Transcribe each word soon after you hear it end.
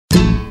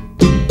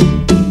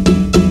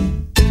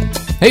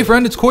Hey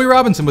friend, it's Corey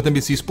Robinson with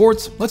NBC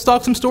Sports. Let's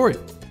talk some story.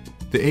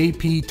 The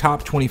AP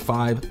Top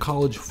 25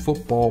 College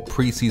Football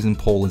Preseason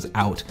Poll is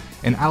out,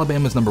 and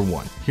Alabama's number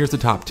 1. Here's the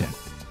top 10.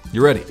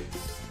 You ready?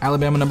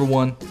 Alabama number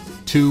 1,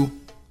 2,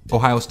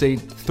 Ohio State,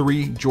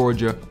 3,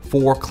 Georgia,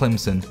 4,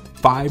 Clemson,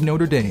 5,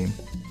 Notre Dame,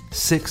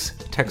 6,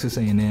 Texas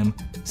A&M,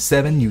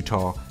 7,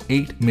 Utah,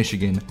 8,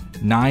 Michigan,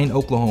 9,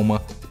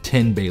 Oklahoma,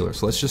 10, Baylor.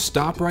 So let's just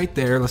stop right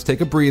there. Let's take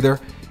a breather.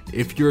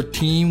 If your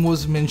team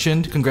was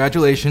mentioned,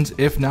 congratulations.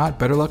 If not,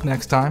 better luck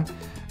next time.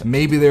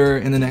 Maybe they're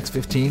in the next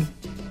 15,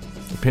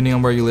 depending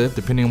on where you live,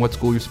 depending on what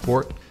school you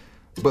support.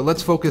 But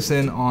let's focus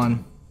in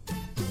on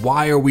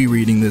why are we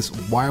reading this?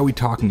 Why are we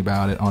talking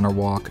about it on our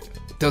walk?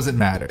 Does it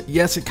matter?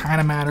 Yes, it kind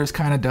of matters,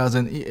 kind of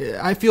doesn't.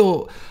 I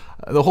feel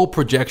the whole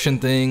projection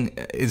thing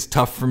is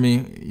tough for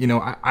me. You know,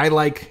 I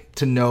like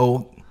to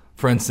know,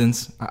 for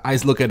instance, I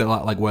look at it a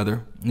lot like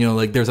weather. You know,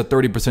 like there's a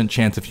 30%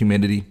 chance of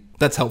humidity.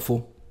 That's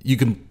helpful. You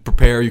can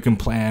prepare, you can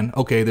plan.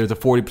 Okay, there's a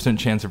 40%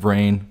 chance of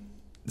rain.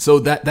 So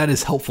that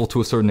is helpful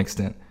to a certain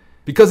extent.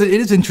 Because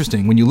it is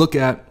interesting when you look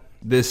at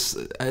this,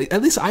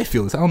 at least I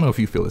feel this. I don't know if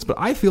you feel this, but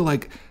I feel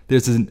like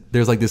there's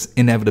like this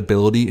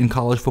inevitability in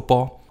college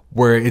football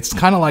where it's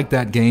kind of like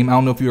that game. I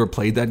don't know if you ever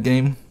played that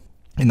game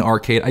in the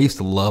arcade. I used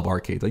to love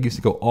arcades. I used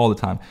to go all the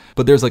time.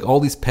 But there's like all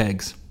these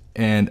pegs.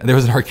 And there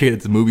was an arcade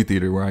at the movie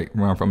theater where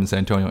I'm from in San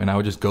Antonio. And I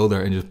would just go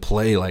there and just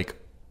play like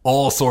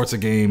all sorts of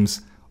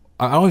games.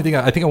 I think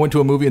I went to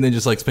a movie and then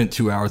just like spent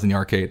 2 hours in the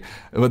arcade.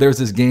 But there's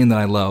this game that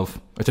I love,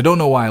 which I don't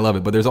know why I love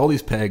it, but there's all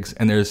these pegs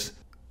and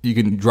you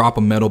can drop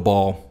a metal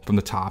ball from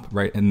the top,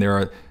 right? And there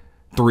are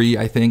 3,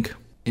 I think,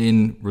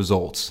 in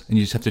results. And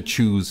you just have to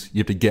choose, you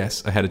have to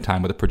guess ahead of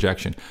time with a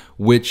projection.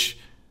 Which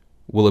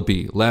will it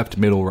be? Left,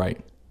 middle, right?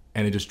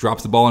 And it just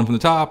drops the ball in from the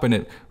top and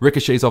it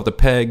ricochets off the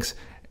pegs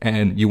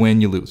and you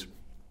win, you lose.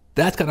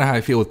 That's kind of how I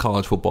feel with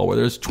college football, where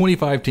there's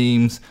 25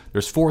 teams,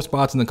 there's 4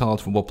 spots in the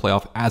college football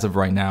playoff as of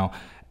right now.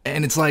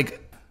 And it's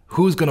like,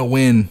 who's going to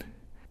win?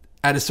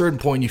 At a certain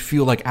point, you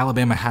feel like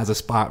Alabama has a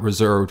spot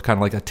reserved, kind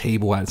of like a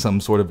table at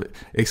some sort of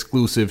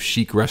exclusive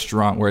chic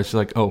restaurant where it's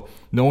like, oh,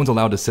 no one's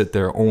allowed to sit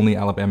there. Only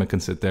Alabama can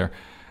sit there.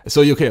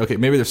 So, okay,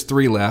 maybe there's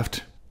 3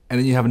 left.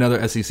 And then you have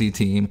another SEC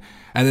team.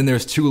 And then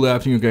there's 2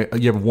 left. And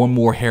you have one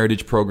more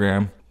heritage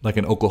program, like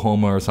an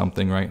Oklahoma or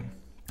something, right?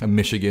 A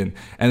Michigan.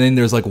 And then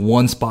there's like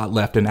 1 spot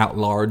left, an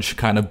at-large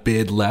kind of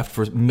bid left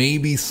for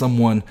maybe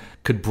someone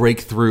could break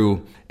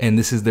through and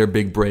this is their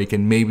big break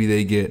and maybe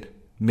they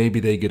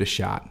get a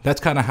shot. That's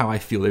kind of how I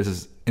feel. There's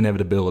this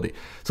inevitability.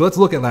 So let's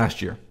look at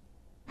last year.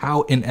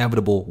 How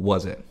inevitable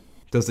was it?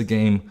 Does the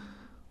game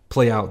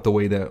play out the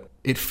way that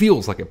it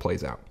feels like it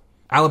plays out?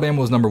 Alabama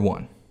was number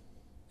 1.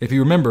 If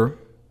you remember,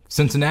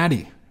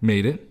 Cincinnati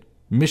made it,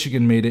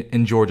 Michigan made it,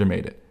 and Georgia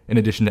made it, in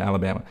addition to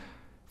Alabama.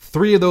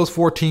 3 of those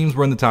 4 teams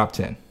were in the top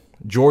 10.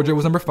 Georgia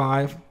was number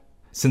 5.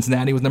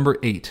 Cincinnati was number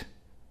 8.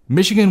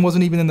 Michigan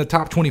wasn't even in the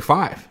top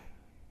 25.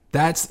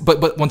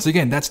 But once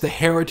again, that's the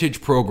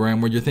heritage program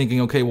where you're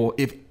thinking, okay, well,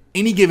 if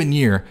any given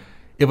year,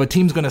 if a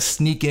team's going to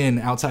sneak in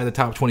outside the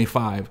top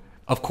 25,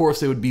 of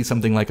course it would be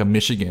something like a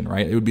Michigan,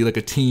 right? It would be like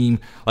a team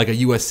like a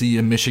USC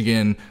in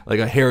Michigan, like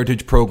a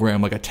heritage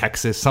program, like a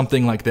Texas,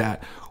 something like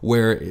that,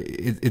 where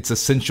it's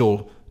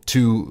essential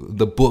to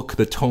the book,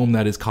 the tome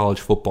that is college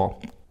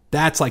football.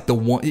 That's like the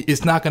one.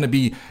 It's not going to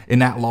be in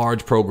that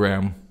large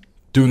program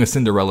doing a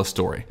Cinderella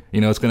story. You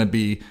know, it's going to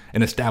be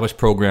an established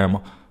program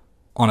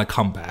on a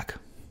comeback.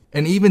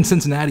 And even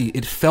Cincinnati,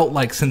 it felt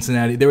like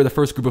Cincinnati, they were the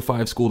first group of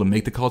 5 school to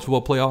make the college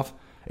football playoff.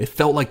 It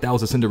felt like that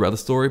was a Cinderella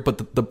story.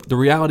 But the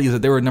reality is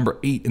that they were number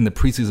 8 in the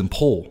preseason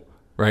poll,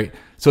 right?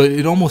 So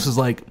it almost is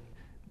like,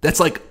 that's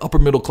like upper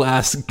middle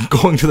class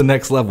going to the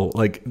next level.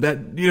 Like that,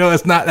 you know,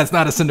 that's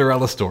not a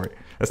Cinderella story.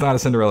 That's not a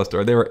Cinderella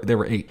story. They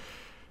were 8.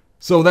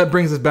 So that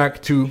brings us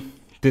back to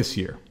this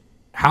year.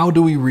 How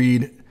do we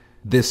read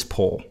this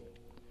poll?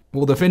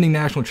 Well, defending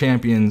national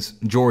champions,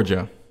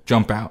 Georgia,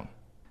 jump out.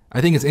 I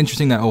think it's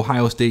interesting that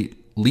Ohio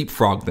State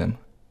leapfrogged them.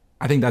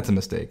 I think that's a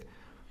mistake.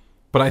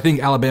 But I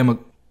think Alabama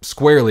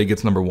squarely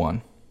gets number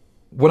 1.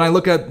 When I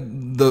look at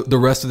the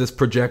rest of this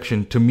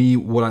projection, to me,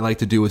 what I like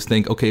to do is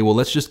think, okay, well,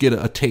 let's just get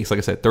a taste. Like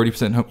I said,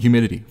 30%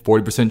 humidity,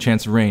 40%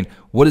 chance of rain.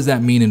 What does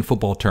that mean in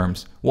football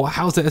terms? Well,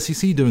 how's the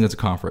SEC doing as a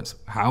conference?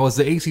 How is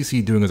the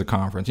ACC doing as a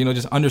conference? You know,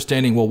 just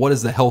understanding, well, what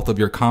is the health of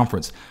your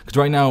conference? Because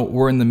right now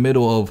we're in the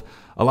middle of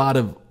a lot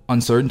of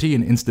uncertainty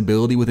and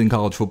instability within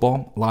college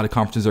football. A lot of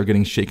conferences are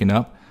getting shaken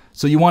up.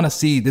 So you want to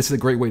see, this is a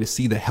great way to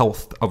see the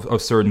health of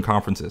certain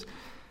conferences.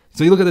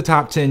 So you look at the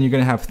top 10, you're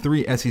going to have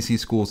 3 SEC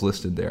schools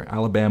listed there: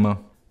 Alabama,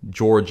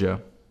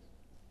 Georgia,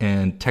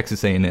 and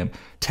Texas A&M.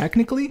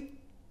 Technically,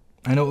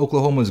 I know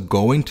Oklahoma is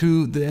going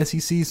to the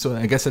SEC, so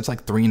I guess it's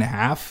like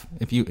 3.5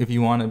 if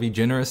you want to be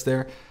generous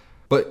there.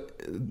 But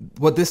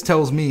what this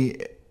tells me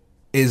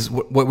is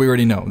what we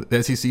already know.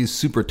 The SEC is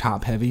super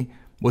top heavy.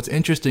 What's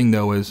interesting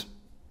though is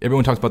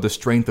everyone talks about the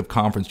strength of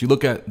conference. You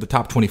look at the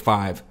top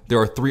 25, there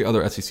are 3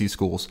 other SEC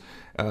schools.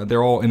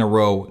 They're all in a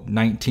row,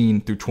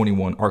 19 through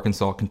 21,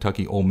 Arkansas,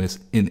 Kentucky, Ole Miss,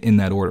 in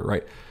that order,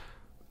 right?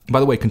 By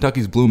the way,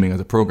 Kentucky's blooming as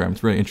a program.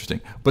 It's really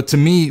interesting. But to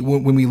me,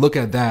 when we look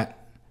at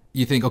that,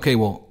 you think, okay,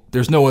 well,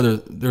 there's no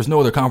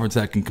other conference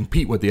that can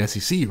compete with the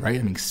SEC, right?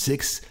 I mean,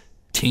 6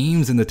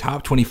 teams in the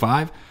top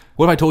 25.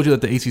 What if I told you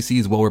that the ACC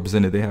is well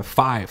represented? They have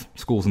 5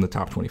 schools in the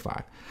top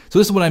 25. So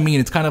this is what I mean.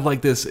 It's kind of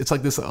like this. It's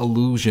like this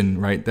illusion,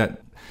 right?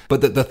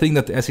 But the thing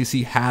that the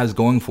SEC has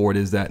going for it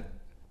is that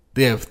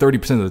they have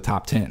 30% of the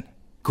top 10.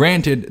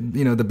 Granted,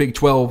 the Big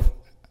 12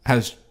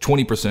 has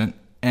 20%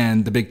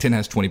 and the Big 10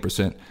 has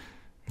 20%.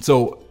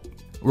 So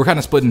we're kind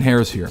of splitting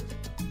hairs here.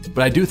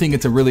 But I do think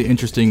it's a really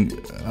interesting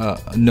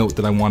note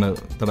that I want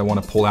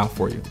to pull out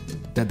for you.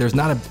 That there's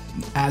not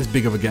as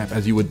big of a gap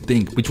as you would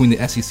think between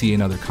the SEC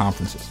and other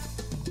conferences.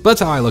 But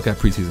that's how I look at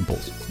preseason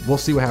polls. We'll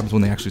see what happens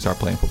when they actually start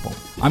playing football.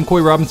 I'm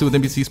Corey Robinson with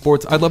NBC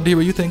Sports. I'd love to hear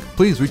what you think.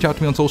 Please reach out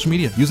to me on social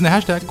media using the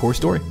hashtag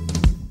CoreyStory.